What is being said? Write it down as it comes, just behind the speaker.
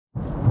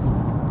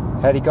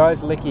Howdy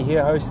guys, Lecky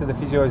here, host of the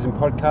Physioism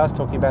podcast,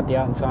 talking about the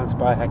art and science of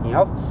biohacking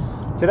health.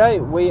 Today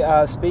we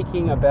are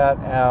speaking about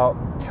our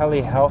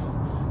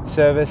telehealth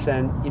service,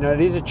 and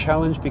it is a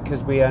challenge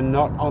because we are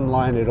not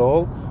online at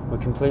all. We're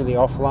completely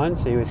offline,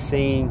 so you're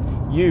seeing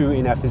you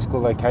in our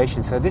physical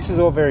location. So this is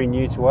all very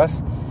new to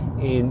us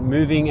in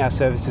moving our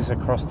services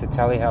across to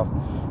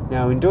telehealth.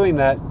 Now in doing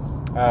that,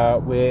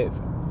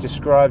 we've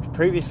described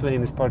previously in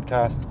this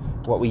podcast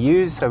what we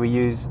use. So we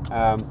use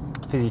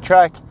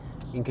PhysiTrack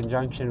in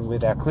conjunction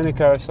with our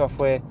Clinico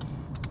software.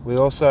 We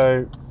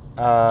also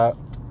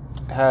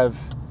have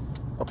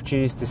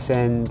opportunities to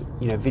send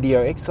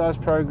video exercise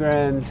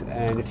programs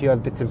and a few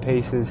other bits and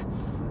pieces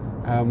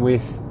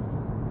with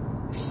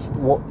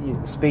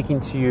speaking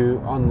to you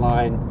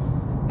online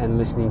and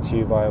listening to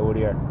you via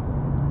audio.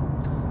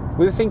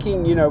 We were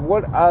thinking,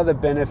 what are the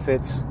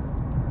benefits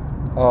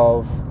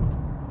of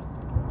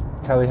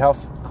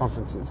telehealth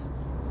conferences?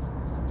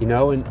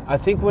 And I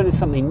think when it's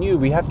something new,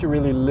 we have to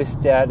really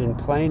list out in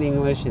plain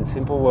English, in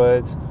simple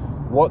words,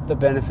 what the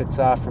benefits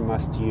are from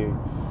us to you.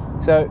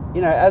 So,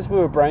 as we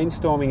were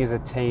brainstorming as a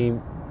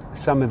team,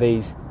 some of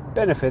these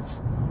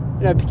benefits,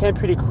 it became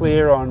pretty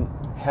clear on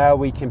how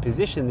we can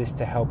position this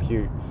to help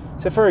you.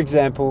 So, for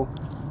example,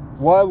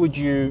 why would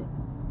you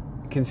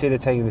consider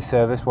taking the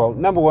service? Well,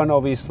 number one,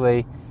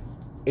 obviously,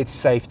 it's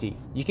safety.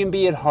 You can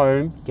be at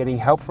home, getting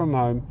help from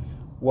home,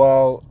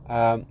 while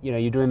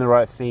you're doing the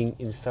right thing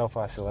in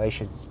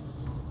self-isolation.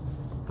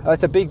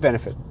 That's a big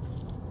benefit.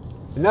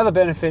 Another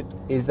benefit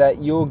is that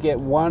you'll get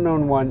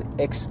one-on-one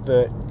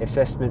expert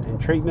assessment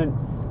and treatment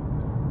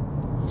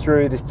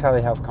through this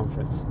telehealth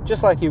conference,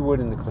 just like you would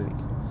in the clinic.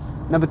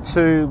 Number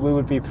two, we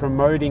would be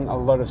promoting a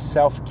lot of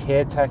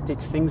self-care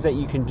tactics, things that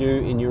you can do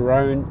in your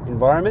own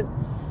environment.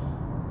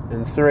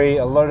 And three,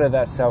 a lot of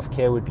that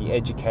self-care would be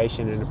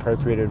education and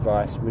appropriate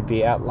advice. We'd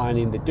be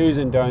outlining the do's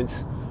and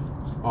don'ts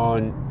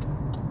on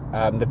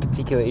the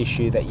particular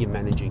issue that you're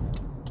managing.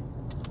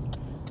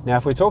 Now,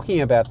 if we're talking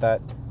about that,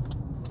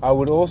 I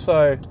would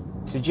also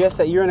suggest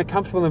that you're in a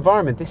comfortable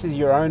environment. This is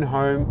your own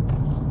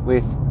home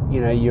with,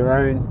 your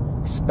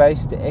own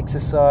space to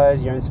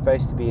exercise, your own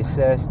space to be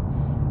assessed.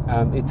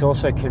 It's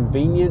also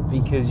convenient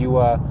because you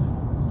are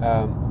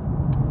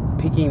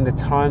picking the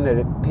time that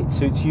it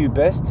suits you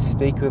best to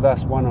speak with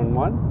us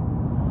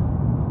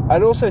one-on-one.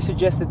 I'd also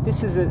suggest that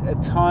this is a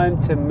time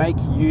to make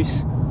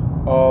use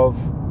of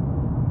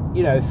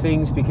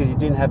things because you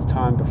didn't have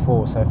time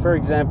before. So for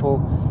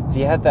example, if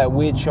you had that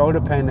weird shoulder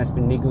pain that's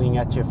been niggling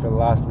at you for the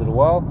last little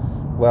while,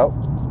 well,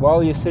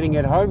 while you're sitting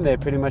at home there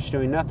pretty much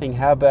doing nothing,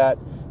 how about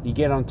you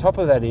get on top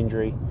of that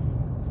injury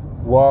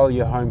while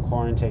you're home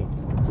quarantined?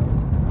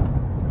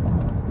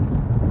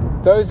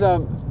 Those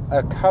are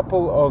a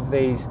couple of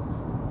these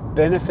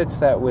benefits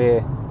that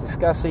we're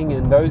discussing,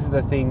 and those are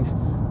the things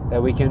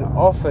that we can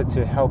offer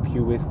to help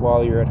you with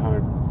while you're at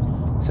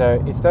home.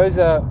 So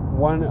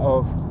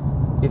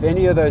if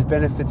any of those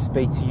benefits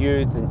speak to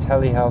you, then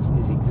telehealth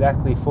is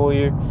exactly for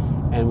you.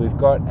 And we've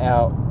got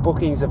our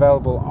bookings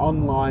available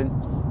online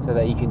so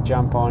that you can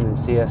jump on and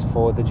see us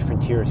for the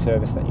different tier of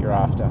service that you're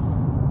after.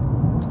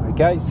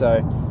 Okay, so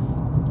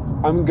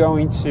I'm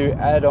going to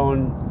add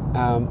on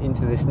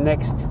into this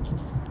next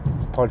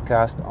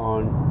podcast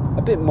on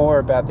a bit more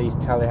about these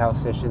telehealth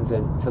sessions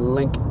and to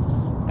link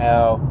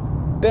our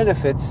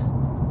benefits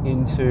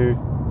into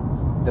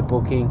the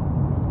booking,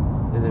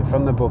 and then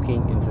from the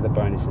booking into the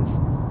bonuses.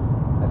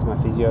 That's my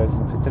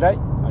physioism for today.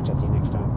 I'll chat to you next time.